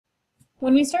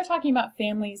when we start talking about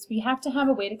families, we have to have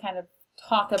a way to kind of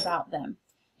talk about them.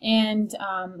 And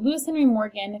Lewis Henry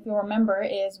Morgan, if you'll remember,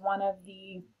 is one of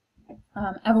the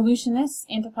evolutionists,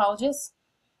 anthropologists.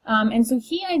 And so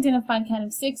he identified kind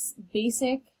of 6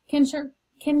 basic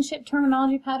kinship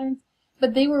terminology patterns,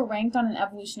 but they were ranked on an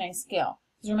evolutionary scale.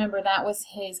 Because remember, that was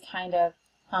his kind of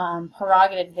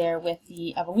prerogative there with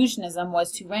the evolutionism,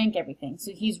 was to rank everything.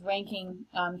 So he's ranking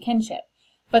kinship.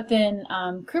 But then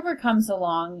Kruger comes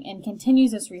along and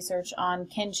continues this research on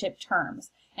kinship terms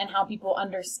and how people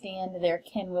understand their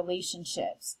kin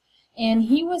relationships. And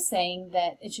he was saying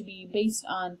that it should be based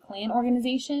on clan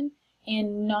organization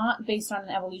and not based on an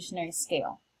evolutionary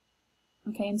scale.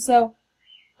 Okay, and so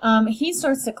he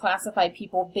starts to classify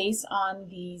people based on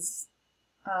these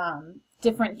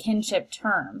different kinship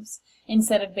terms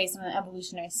instead of based on an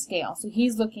evolutionary scale. So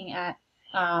he's looking at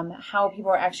how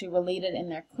people are actually related in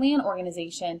their clan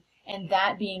organization, and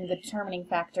that being the determining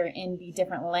factor in the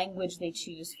different language they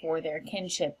choose for their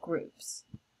kinship groups.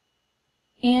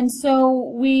 And so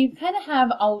we kind of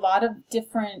have a lot of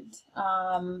different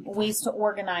ways to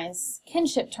organize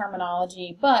kinship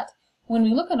terminology, but when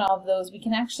we look at all of those, we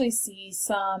can actually see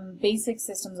some basic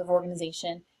systems of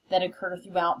organization that occur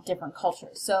throughout different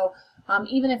cultures. So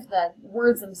even if the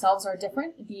words themselves are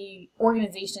different, the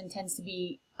organization tends to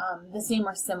be the same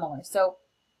or similar. So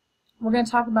we're going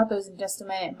to talk about those in just a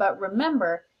minute, but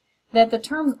remember that the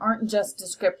terms aren't just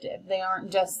descriptive. They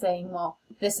aren't just saying, well,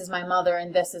 this is my mother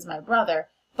and this is my brother,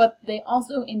 but they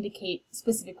also indicate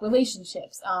specific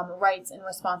relationships, rights and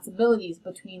responsibilities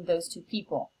between those two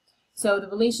people. So the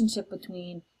relationship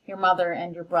between your mother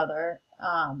and your brother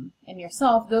and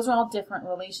yourself, those are all different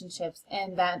relationships,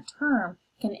 and that term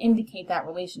can indicate that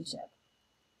relationship.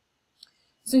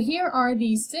 So here are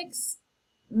the 6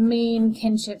 main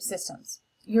kinship systems.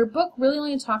 Your book really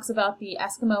only talks about the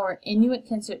Eskimo or Inuit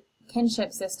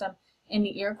kinship system and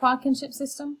the Iroquois kinship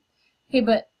system. Okay,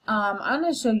 but I'm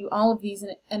going to show you all of these,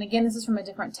 and again, this is from a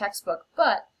different textbook,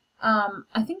 but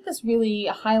I think this really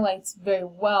highlights very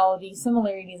well the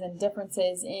similarities and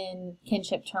differences in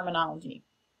kinship terminology.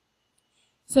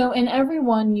 So in every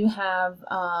one you have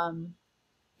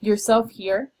yourself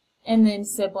here, and then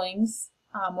siblings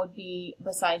would be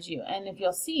beside you. And if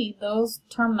you'll see, those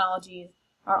terminologies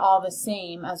are all the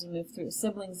same as we move through.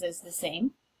 Siblings is the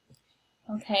same.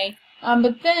 Okay,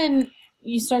 but then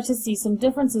you start to see some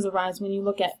differences arise when you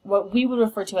look at what we would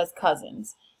refer to as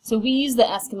cousins. So we use the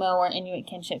Eskimo or Inuit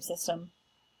kinship system.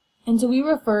 And so we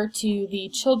refer to the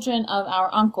children of our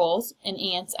uncles and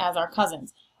aunts as our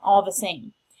cousins, all the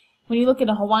same. When you look at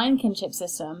a Hawaiian kinship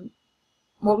system,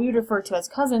 what we would refer to as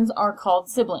cousins are called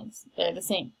siblings. They're the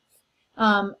same.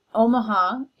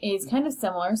 Omaha is kind of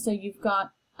similar, so you've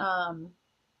got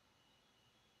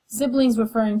siblings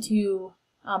referring to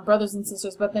brothers and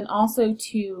sisters, but then also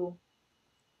to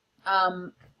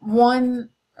 1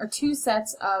 or 2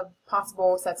 sets of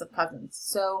possible sets of cousins.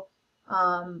 So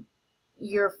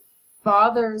your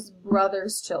father's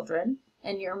brother's children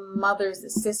and your mother's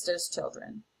sister's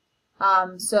children.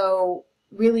 So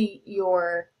really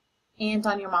your aunt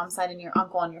on your mom's side and your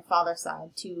uncle on your father's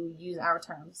side, to use our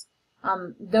terms.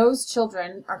 Those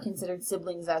children are considered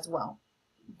siblings as well.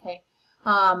 Okay,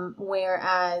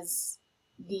 whereas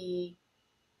the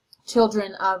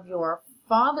children of your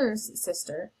father's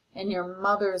sister and your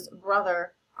mother's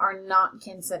brother are not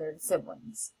considered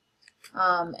siblings.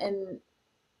 And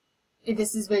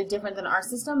this is very different than our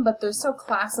system, but they're still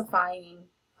classifying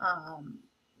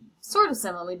sort of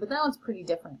similarly, but that one's pretty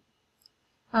different.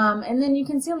 And then you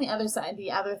can see on the other side,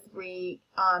 the other 3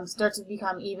 start to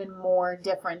become even more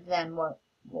different than what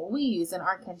we use in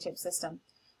our kinship system.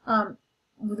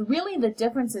 Really, the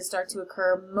differences start to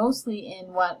occur mostly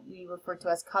in what we refer to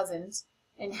as cousins,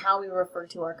 and how we refer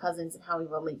to our cousins and how we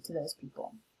relate to those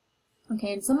people.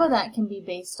 Okay, and some of that can be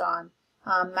based on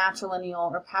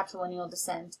matrilineal or patrilineal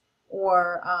descent,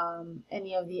 or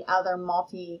any of the other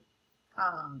multi-lineal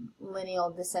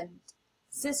descent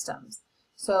systems.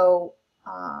 So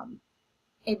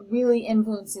it really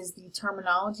influences the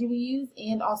terminology we use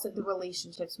and also the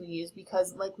relationships we use,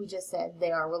 because like we just said,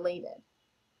 they are related.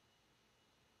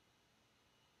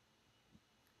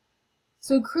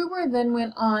 So Kruger then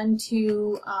went on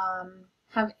to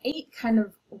have 8 kind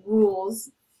of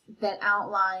rules that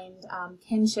outlined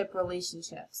kinship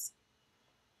relationships.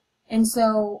 And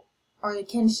so, or the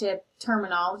kinship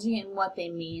terminology and what they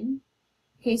mean.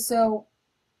 Okay, so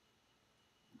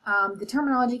the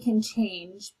terminology can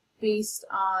change based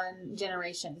on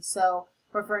generation. So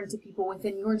referring to people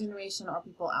within your generation or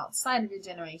people outside of your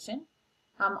generation.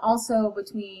 Also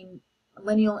between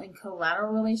lineal and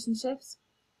collateral relationships.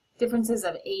 Differences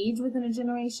of age within a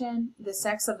generation, the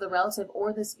sex of the relative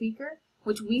or the speaker,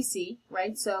 which we see,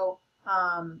 right? So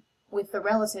with the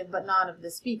relative, but not of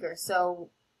the speaker. So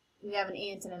we have an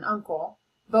aunt and an uncle.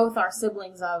 Both are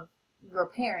siblings of your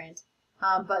parent,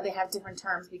 but they have different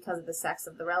terms because of the sex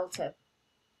of the relative.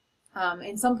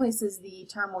 In some places, the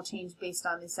term will change based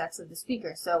on the sex of the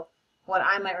speaker. So what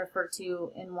I might refer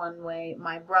to in one way,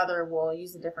 my brother will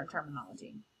use a different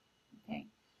terminology. Okay,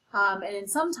 and then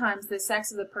sometimes the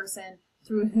sex of the person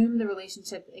through whom the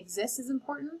relationship exists is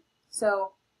important.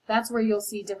 So that's where you'll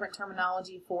see different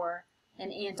terminology for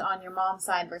an aunt on your mom's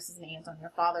side versus an aunt on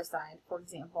your father's side, for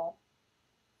example.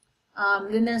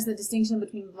 Then there's the distinction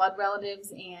between blood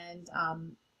relatives and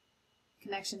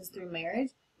connections through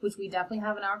marriage, which we definitely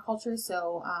have in our culture.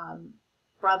 So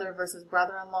brother versus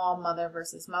brother-in-law, mother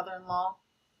versus mother-in-law.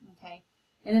 Okay,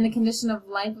 and then the condition of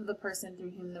life of the person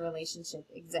through whom the relationship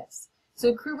exists.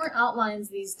 So Kruger outlines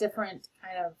these different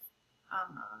kind of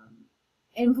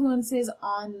influences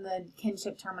on the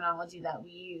kinship terminology that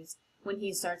we use when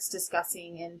he starts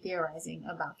discussing and theorizing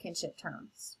about kinship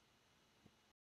terms.